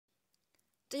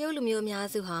တရုတ်လူမျိုးအများ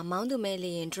စုဟာမောင်းသူမဲ့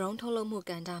လေရင် drone ထုတ်လုပ်မှု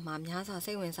ကဏ္ဍမှာများစွာ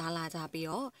စိတ်ဝင်စားလာကြပြီး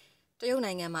တော့တရုတ်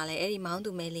နိုင်ငံမှာလည်းအဲ့ဒီမောင်း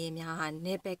သူမဲ့လေရင်များဟာန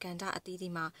ယ်ပယ်ကဏ္ဍအသီး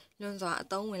သီးမှာလွန်စွာအ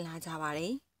သုံးဝင်လာကြပါတ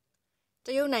ယ်။တ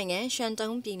ရုတ်နိုင်ငံရှန်တု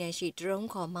န်းပြည်နယ်ရှိ drone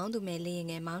ခေါ်မောင်းသူမဲ့လေရင်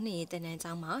ငယ်မောင်းနှင်ရေးသင်တန်း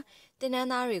ကျောင်းမှာသင်တန်း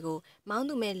သားတွေကိုမောင်း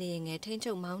သူမဲ့လေရင်ငယ်ထိန်း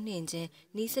ချုပ်မောင်းနှင်ခြင်း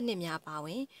နည်းစနစ်များပါဝ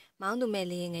င်မောင်းသူမဲ့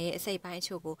လေရင်ငယ်ရဲ့အစိတ်ပိုင်းအ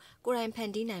ချို့ကိုကိုယ်တိုင်ဖန်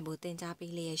တီးနိုင်ဖို့သင်ကြား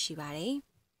ပေးလျက်ရှိပါတယ်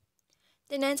။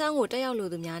သင်တန်းကျောင်းကိုတက်ရောက်လို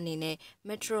သူများအနေနဲ့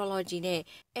meteorology နဲ့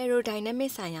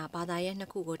aerodynamics ဆိုင်ရာဘာသာရပ်နှ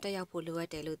စ်ခုကိုတက်ရောက်ဖို့လိုအပ်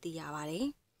တယ်လို့သိရပါတယ်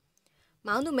။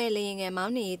မောင်းသူမဲ့လေရင်ငယ်မော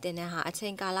င်းနှင်ရေးသင်တန်းဟာအချိ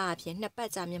န်ကာလအဖြစ်2ပတ်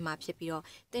ကြာမြင့်မှာဖြစ်ပြီးတော့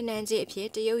သင်တန်းကြီးအဖြစ်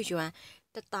တရုတ်ယွမ်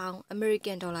1000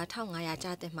 American Dollar 1500ကျ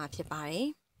သင့်မှာဖြစ်ပါတယ်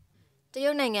။တ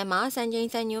ရုတ်နိုင်ငံမှာစံချိန်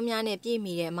စံညွှန်းများနဲ့ပြည့်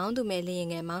မီတဲ့မောင်းသူမဲ့လေရင်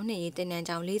ငယ်မောင်းနှင်ရေးသင်တန်း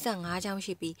ကျောင်း45ကျောင်း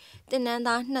ရှိပြီးသင်တန်း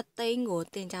သား2သိန်းကို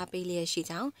သင်ကြားပေးလျက်ရှိ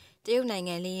ကြောင်းတရုတ်နိုင်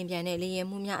ငံလေရင်ပြန်တဲ့လေရင်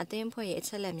မှုများအသင်းအဖွဲ့ရဲ့အ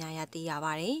ချက်အလက်များရသိရ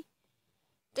ပါတယ်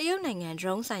။တရုတ်နိုင်ငံ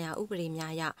drone ဆိုင်ရာဥပဒေ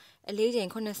များအရအလေးချိန်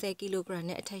80ကီလိုဂရမ်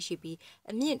နဲ့အထက်ရှိပြီး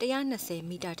အမြင့်120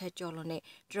မီတာထက်ကျော်လွန်တဲ့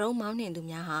drone မောင်းနှင်သူ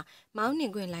များဟာမောင်းနှ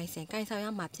င်ခွင့်လိုင်စင်ကင်ဆောင်ရ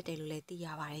မှာဖြစ်တယ်လို့လည်းသိရ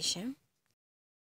ပါတယ်ရှင်။